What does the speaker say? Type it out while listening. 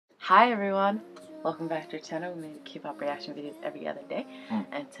Hi everyone, welcome back to our channel. We make K-pop reaction videos every other day,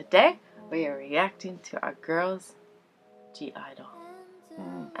 and today we are reacting to our girls gi-dle,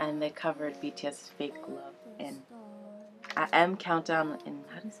 and they covered BTS's Fake Love in M Countdown in,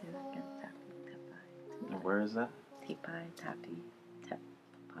 how do you say that again? TAIPEI. Where is that? TAIPEI.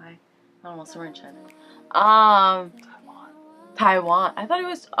 I don't know, somewhere in China. Taiwan. I thought it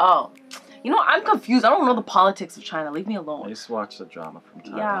was, you know, I'm confused. I don't know the politics of China. Leave me alone. I used to watch the drama from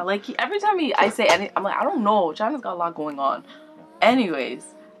Taiwan. Yeah, like every time I say anything, I'm like, I don't know. China's got a lot going on.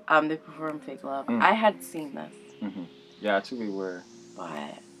 Anyways, they performed Fake Love. I had seen this. Yeah, actually we were.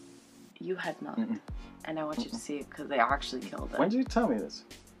 But you had not. And I want you to see it because they actually killed it. When did you tell me this?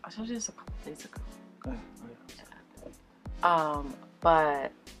 I told you this a couple days ago. Oh, yeah.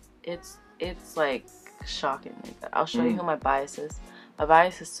 But it's like shockingly good. I'll show you who my bias is. My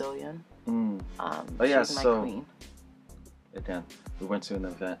bias is JYUN. Oh yeah, she's my queen. Again, we went to an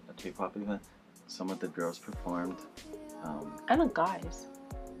event, a K-pop event. Some of the girls performed. And the guys.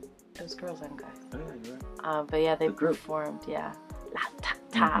 It was girls and guys. Oh yeah, you're right. But yeah, they performed. Yeah. La ta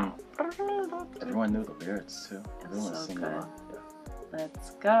ta. Everyone knew the lyrics too. Everyone was singing along. Yeah.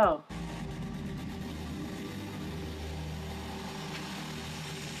 Let's go.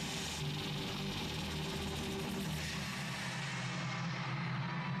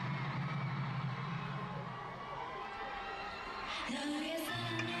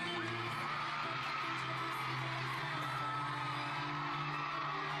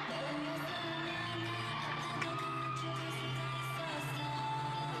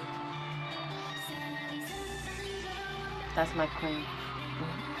 That's my queen.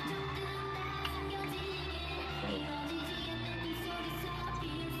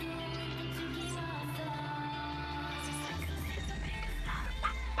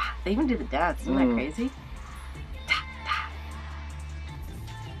 They even did the dance. Isn't that crazy?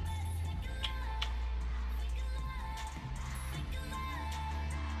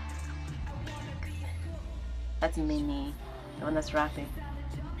 That's Minnie, the one that's rapping.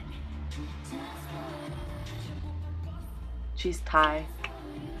 She's Thai.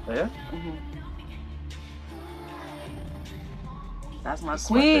 Oh yeah? That's my This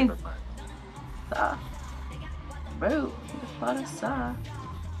queen. is my favorite part. Bro, what a saw.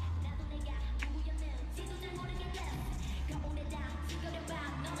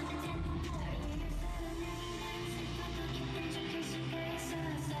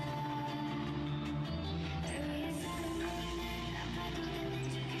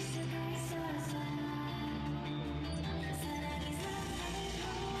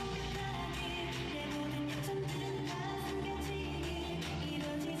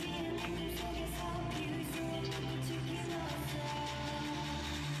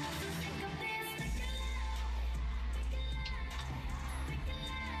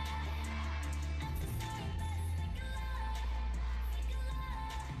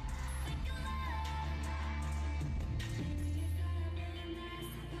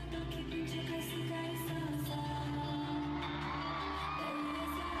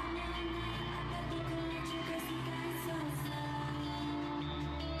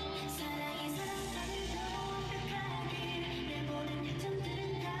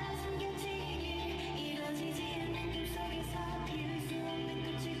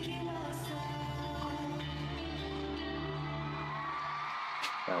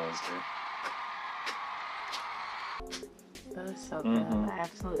 That was good. That was so good. I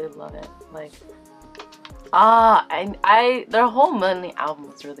absolutely love it. Like, their whole Money album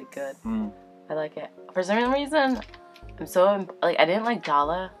was really good. I like it. For some reason, I'm so like, I didn't like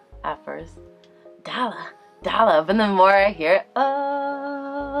Dala at first. Dala, but the more I hear it,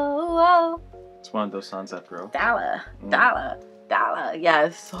 oh. It's one of those songs that grow. Dala. Yeah,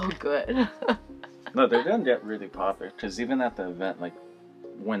 it's so good. No, they're gonna get really popular because even at the event, like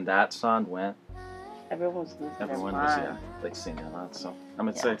when that song went, everyone was losing everyone their was mind. like singing a lot. So I'm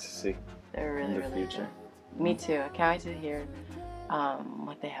excited to see they're really, in the really future. Good. Me too. I can't wait to hear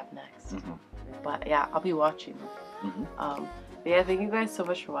what they have next. But yeah, I'll be watching. But yeah, thank you guys so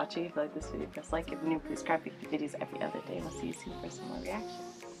much for watching. If you like this video, press like. If you're new, please subscribe. We do videos every other day. We'll see you soon for some more reactions.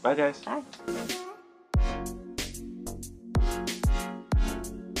 Bye guys. Bye.